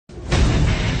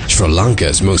Sri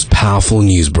Lanka's most powerful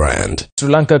news brand. Sri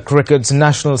Lanka cricket's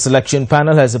national selection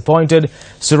panel has appointed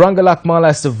Suranga Lakmal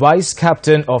as the vice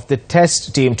captain of the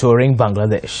test team touring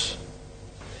Bangladesh.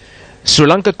 Sri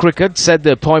Lanka Cricket said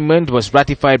the appointment was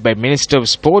ratified by Minister of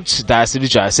Sports Dayasri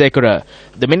Jayasekara.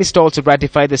 The minister also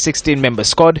ratified the 16-member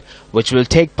squad, which will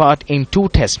take part in 2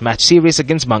 test match series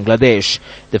against Bangladesh.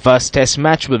 The first test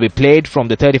match will be played from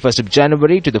the 31st of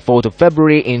January to the 4th of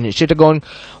February in Chittagong,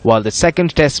 while the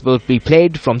second test will be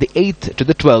played from the 8th to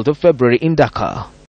the 12th of February in Dhaka.